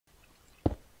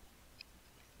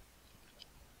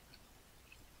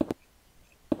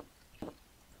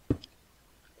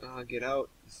get out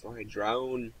before I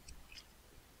drown.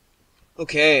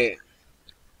 Okay.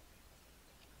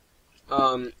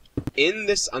 In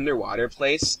this underwater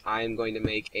place, I'm going to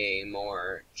make a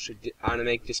more... I'm going to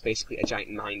make just basically a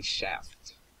giant mine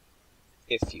shaft,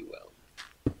 if you will.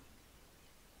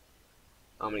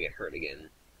 I'm going to get hurt again.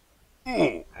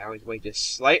 I always wait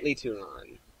just slightly too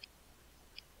long.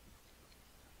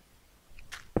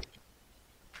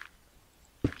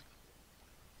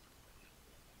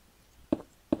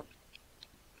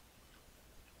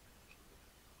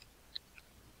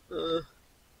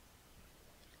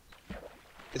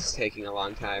 This is taking a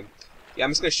long time. Yeah,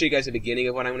 I'm just going to show you guys the beginning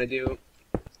of what I'm going to do.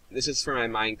 This is for my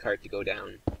minecart to go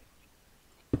down.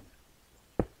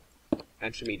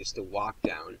 And for me just to walk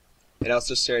down. It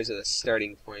also serves as a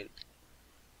starting point.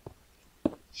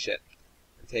 Shit.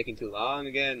 I'm taking too long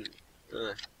again.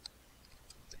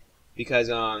 Because,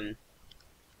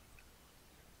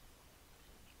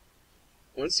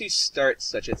 once you start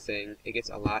such a thing, it gets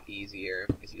a lot easier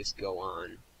as you just go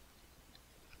on.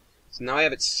 So now I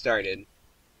have it started.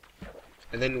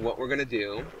 And then what we're going to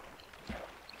do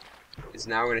is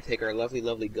now we're going to take our lovely,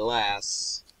 lovely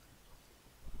glass.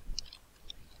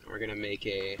 And we're going to make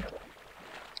a...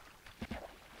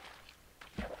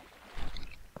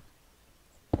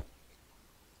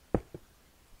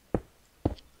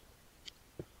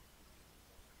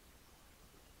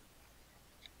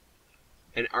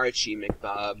 an Archie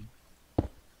McBob.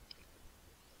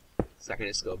 So I can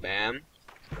just go bam.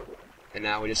 And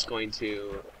now we're just going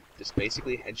to just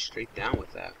basically head straight down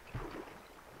with that.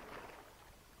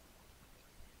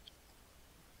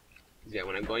 Yeah,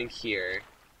 when I'm going here...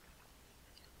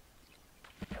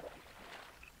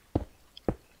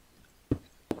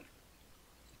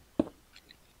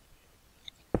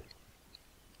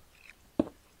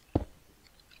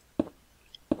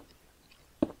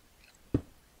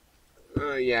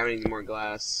 yeah, I need more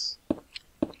glass.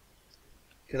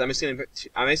 Because I'm just gonna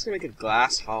make a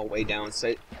glass hallway down.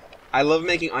 So I love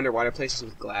making underwater places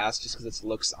with glass just because it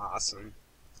looks awesome.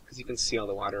 Because you can see all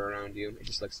the water around you. It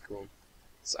just looks cool.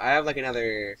 So I have like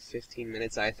another 15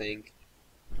 minutes, I think.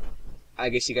 I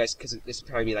guess you guys, because this would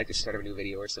probably be like the start of a new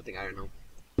video or something, I don't know.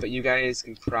 But you guys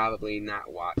can probably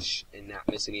not watch and not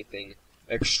miss anything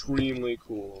extremely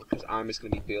cool. Because I'm just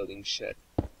going to be building shit.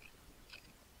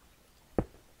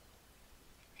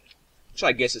 Which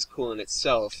I guess is cool in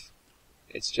itself.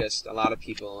 It's just a lot of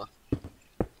people,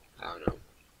 I don't know,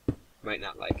 might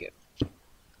not like it.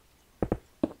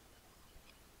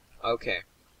 Okay.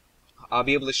 I'll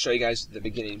be able to show you guys the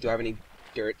beginning. Do I have any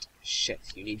dirt? Shit,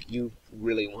 you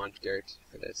really want dirt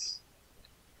for this.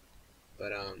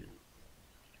 But, hold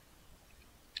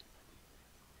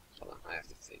on, I have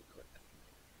to think quick.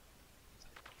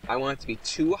 I want it to be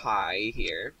too high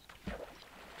here,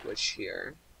 which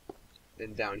here,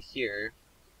 then down here.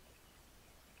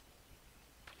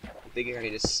 I think I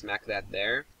can just smack that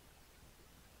there.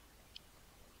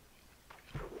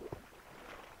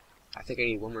 I think I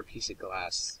need one more piece of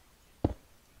glass.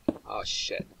 Oh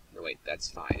shit. No wait,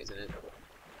 that's fine, isn't it?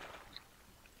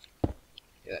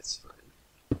 Yeah, that's fine.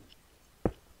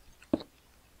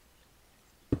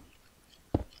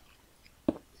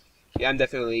 Yeah, I'm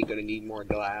definitely gonna need more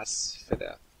glass for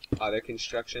the other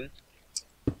construction.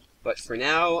 But for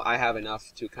now, I have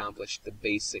enough to accomplish the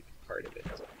basic part of it.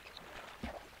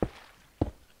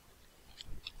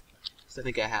 So I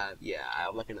think I have, yeah, I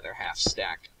have like another half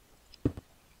stack.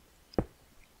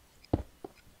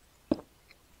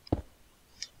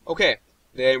 Okay,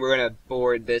 then we're gonna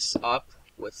board this up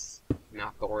with,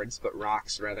 not boards, but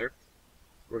rocks rather.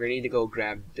 We're gonna need to go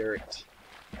grab dirt.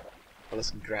 I'll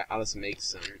just make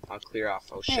some. I'll clear off,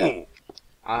 oh shit.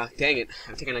 Dang it,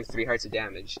 I'm taking like 3 hearts of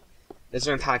damage. This is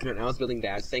what I'm talking about. I was building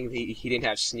that thing. He didn't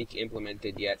have sneak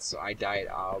implemented yet, so I died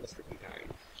all the freaking time.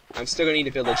 I'm still gonna need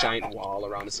to build a giant wall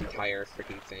around this entire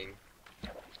freaking thing.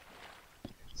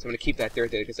 So I'm gonna keep that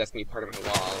dirt there because that's gonna be part of my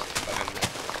wall. But I'm gonna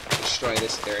destroy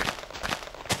this dirt.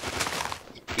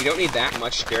 You don't need that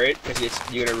much dirt because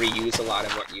you're gonna reuse a lot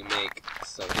of what you make.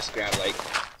 So just grab like,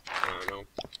 I don't know,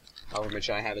 however much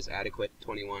I have is adequate.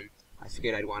 21. I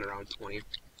figured I'd want around 20.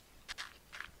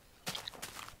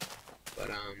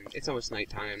 But it's almost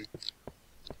nighttime.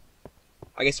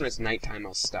 I guess when it's nighttime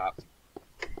I'll stop.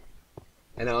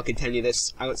 And then I'll continue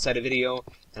this outside a video,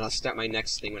 and I'll start my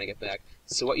next thing when I get back.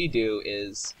 So what you do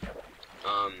is,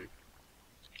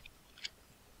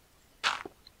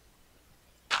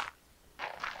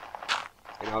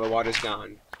 and all the water's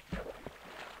gone.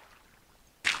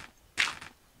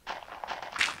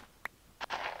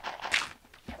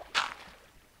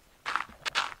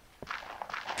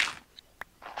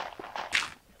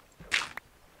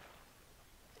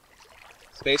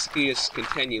 So basically, just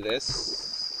continue this.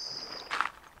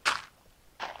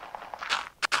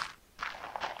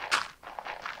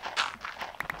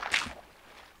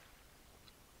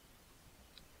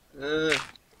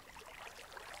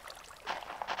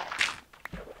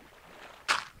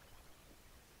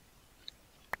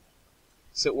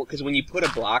 So, because when you put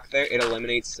a block there, it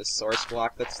eliminates the source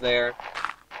block that's there.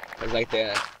 Because, like,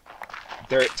 the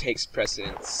dirt takes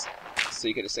precedence. So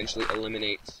you can essentially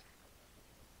eliminate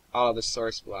all of the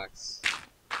source blocks.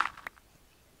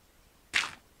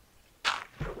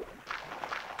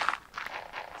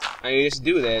 And you just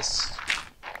do this.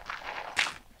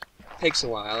 Takes a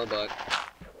while, but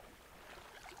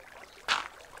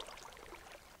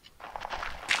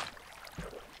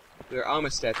we're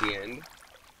almost at the end.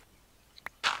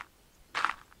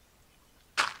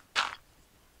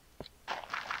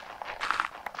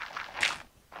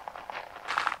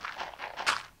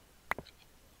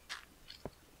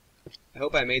 I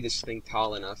hope I made this thing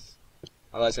tall enough.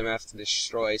 Otherwise I'm going to have to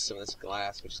destroy some of this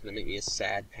glass, which is going to make me a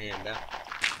sad panda.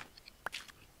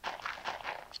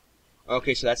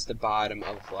 Okay, so that's the bottom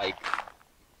of, like,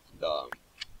 the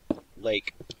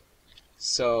lake.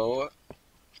 So,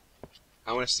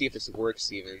 I want to see if this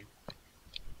works even.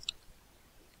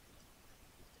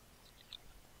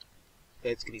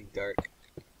 It's getting dark.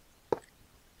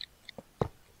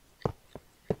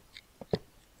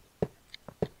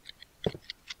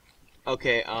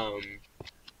 Okay,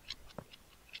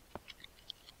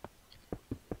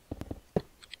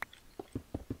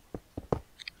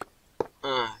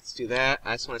 let's do that.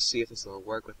 I just want to see if this will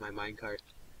work with my minecart.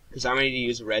 Because I'm going to need to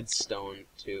use redstone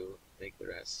to make the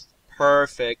rest.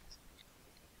 Perfect.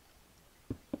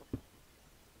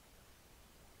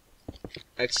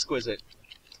 Exquisite.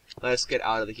 Let's get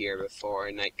out of here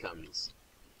before night comes.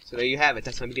 So there you have it.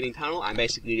 That's my beginning tunnel. I'm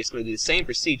basically just going to do the same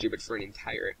procedure, but for an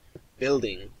entire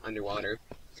building underwater.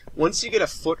 Once you get a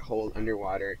foothold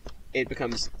underwater, it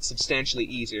becomes substantially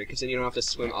easier, because then you don't have to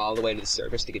swim all the way to the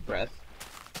surface to get breath.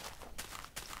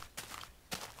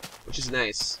 Which is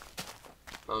nice.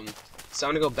 So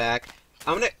I'm gonna go back.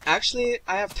 Actually,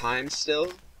 I have time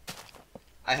still.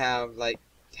 I have, like,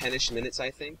 10-ish minutes, I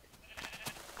think.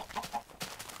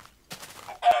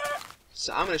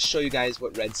 So I'm gonna show you guys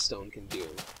what redstone can do.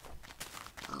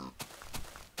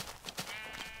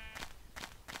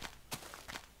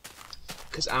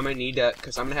 Because I'm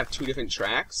gonna have 2 different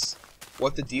tracks.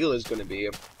 What the deal is gonna be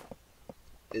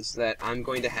is that I'm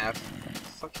going to have...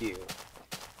 Fuck you.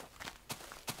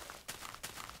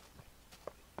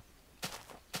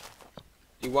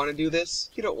 You want to do this?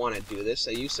 You don't want to do this.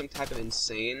 Are you some type of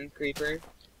insane creeper?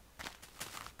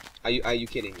 Are you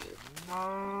kidding me?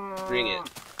 Bring it.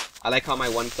 I like how my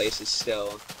one place is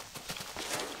still,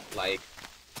 like,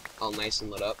 all nice and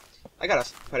lit up. I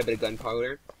got quite a bit of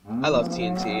gunpowder. I love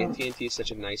TNT. TNT is such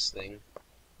a nice thing.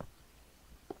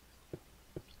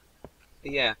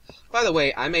 But yeah. By the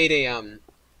way, I made a, I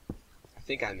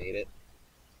think I made it.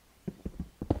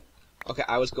 Okay,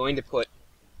 I was going to put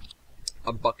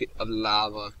a bucket of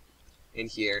lava in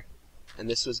here, and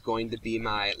this was going to be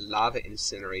my lava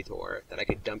incinerator that I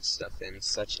could dump stuff in,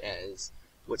 such as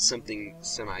what's something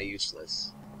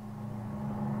semi-useless.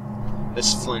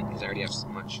 This flint, because I already have so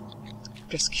much.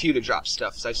 Just cute to drop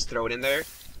stuff, so I just throw it in there.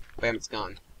 Bam, it's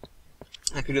gone.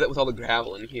 I could do that with all the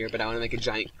gravel in here, but I want to make a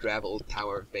giant gravel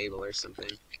Tower of Babel or something.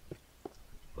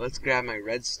 Let's grab my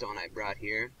redstone I brought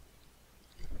here.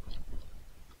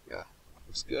 Yeah,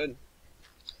 looks good.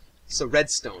 So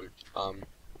redstone,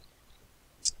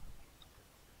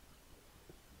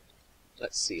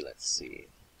 let's see,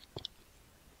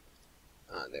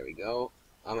 there we go.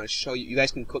 I'm gonna show you, you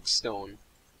guys can cook stone.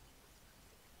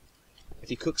 If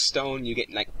you cook stone, you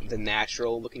get, like, the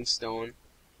natural looking stone.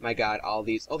 My god, all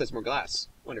these, oh, there's more glass.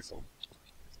 Wonderful.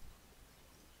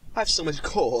 I have so much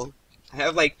coal. I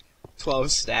have, like, 12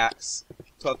 stacks,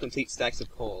 12 complete stacks of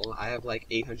coal. I have, like,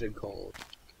 800 coal.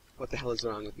 What the hell is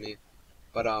wrong with me?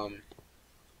 But, I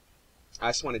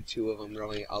just wanted 2 of them,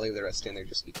 really. I'll leave the rest in there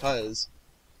just because.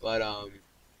 But,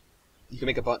 you can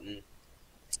make a button.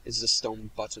 This is a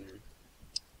stone button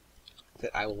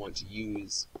that I will want to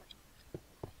use.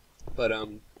 But,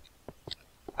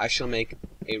 I shall make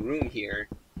a room here.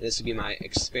 And this will be my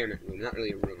experiment room. Not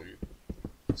really a room.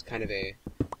 It's kind of a...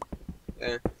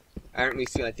 I don't really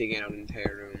feel like digging out an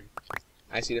entire room.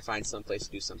 I just need to find some place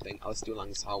to do something. I'll just do it along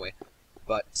this hallway.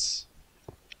 But,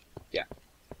 yeah.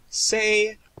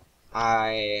 Say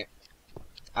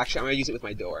actually, I'm going to use it with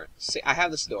my door. Say I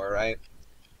have this door, right?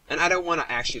 And I don't want to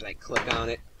actually, like, click on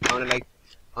it. I want to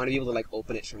be able to, like,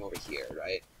 open it from over here,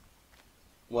 right?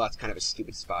 Well, that's kind of a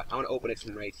stupid spot. I want to open it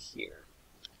from right here.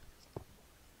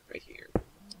 Right here.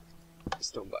 The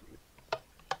stone button.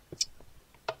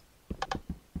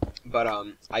 But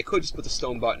I could just put the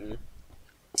stone button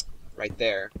right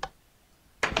there,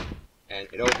 and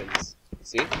it opens.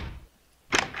 See?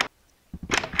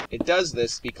 It does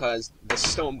this because the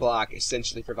stone block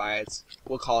essentially provides,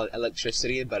 we'll call it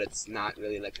electricity, but it's not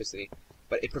really electricity.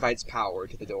 But it provides power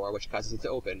to the door, which causes it to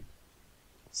open.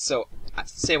 So,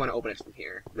 say I want to open it from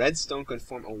here. Redstone could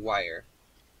form a wire.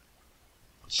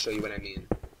 I'll show you what I mean.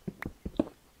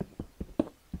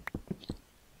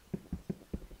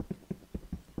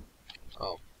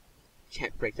 Oh.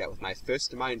 Can't break that with my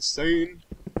fist. Am I insane?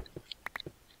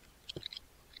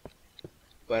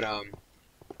 But,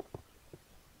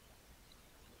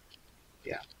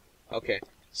 yeah. Okay.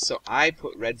 So, I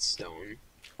put redstone.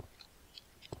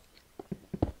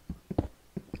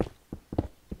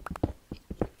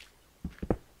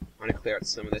 I want to clear out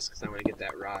some of this because I want to get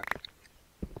that rock.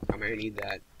 I'm going to need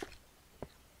that.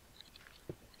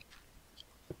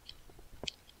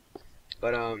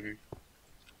 But,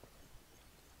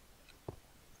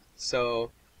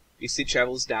 so, you see it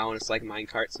travels down, it's like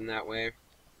minecarts in that way.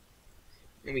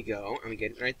 And we go, and we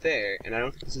get it right there. And I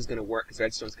don't think this is going to work because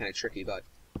redstone's kind of tricky, but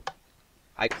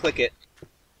I click it,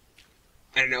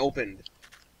 and it opened.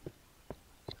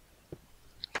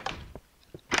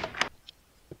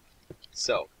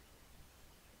 So,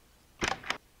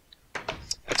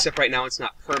 except right now it's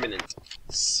not permanent.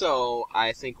 So,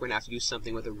 I think we're going to have to do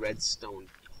something with a redstone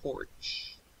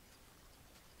torch.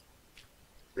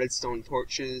 Redstone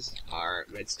torches are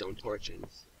redstone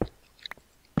torches.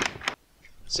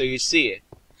 So you see it.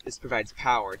 This provides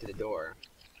power to the door.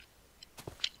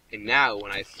 And now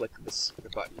when I flick the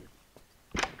button.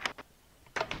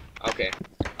 Okay.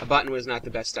 A button was not the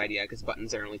best idea because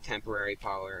buttons are only temporary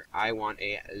power. I want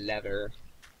a lever.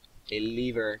 A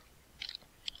lever.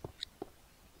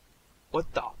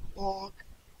 What the fuck?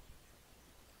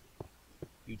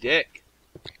 You dick.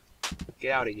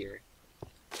 Get out of here.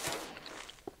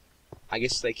 I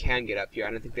guess they can get up here.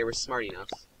 I don't think they were smart enough.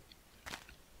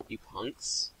 You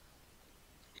punks.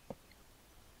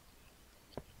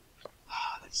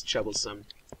 That's troublesome.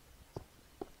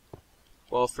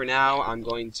 Well, for now, I'm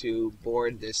going to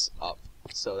board this up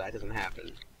so that doesn't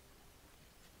happen.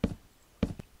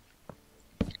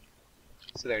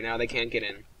 So there, now they can't get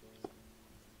in.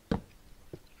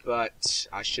 But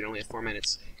I should only have 4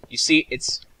 minutes. You see,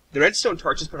 the redstone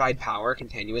torches provide power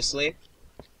continuously.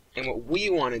 And what we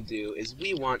want to do is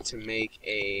we want to make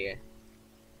a...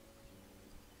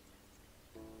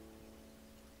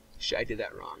 Shit, I did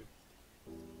that wrong.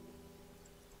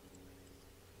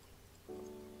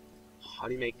 How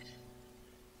do you make...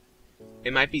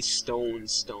 It might be stone.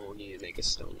 You need to make a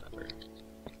stone lever.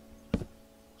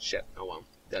 Shit, oh well.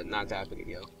 Not that big a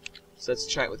deal. So let's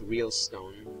try it with real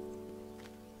stone.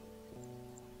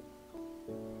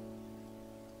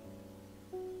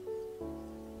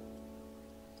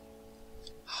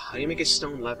 How do you make a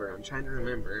stone lever? I'm trying to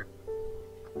remember.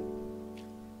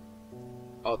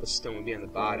 Oh, the stone would be on the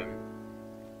bottom.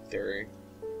 There.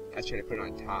 I was trying to put it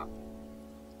on top.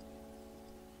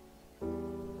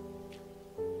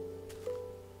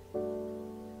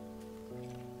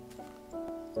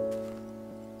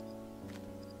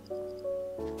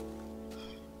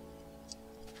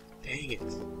 Dang it.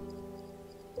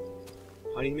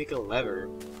 How do you make a lever?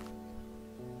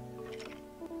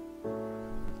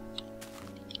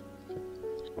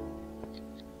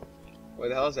 Where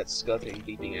the hell is that skeleton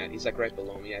beeping at? He's like right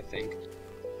below me, I think.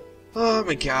 Oh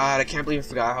my god, I can't believe I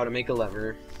forgot how to make a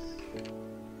lever.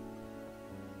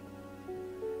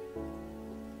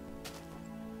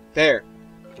 There!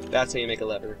 That's how you make a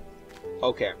lever.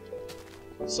 Okay.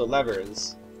 So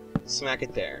levers. Smack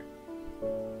it there.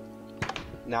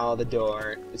 Now the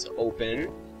door is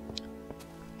open.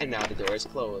 And now the door is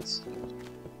closed.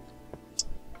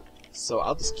 So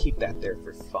I'll just keep that there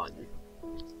for fun.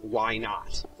 Why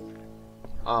not?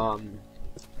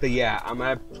 But yeah, I'm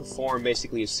gonna perform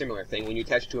basically a similar thing. When you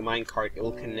attach it to a minecart, it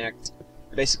will connect,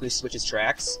 basically switches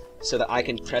tracks, so that I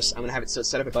can press, I'm gonna have it so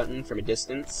set up a button from a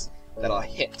distance that I'll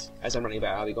hit as I'm running by.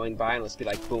 I'll be going by and let's be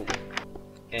like, boom.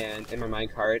 And in my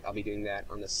minecart, I'll be doing that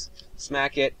on this.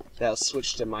 Smack it, that'll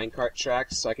switch to minecart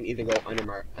tracks, so I can either go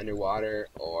underwater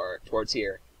or towards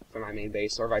here for my main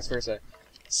base, or vice versa.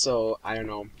 So, I don't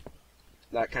know.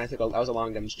 That kind of that was a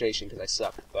long demonstration because I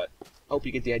sucked, but hope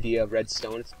you get the idea of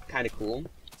redstone. It's kind of cool.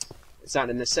 It's not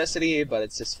a necessity, but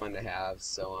it's just fun to have.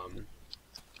 So,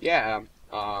 yeah,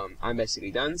 I'm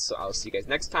basically done. So I'll see you guys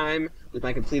next time with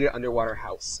my completed underwater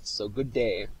house. So good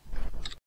day.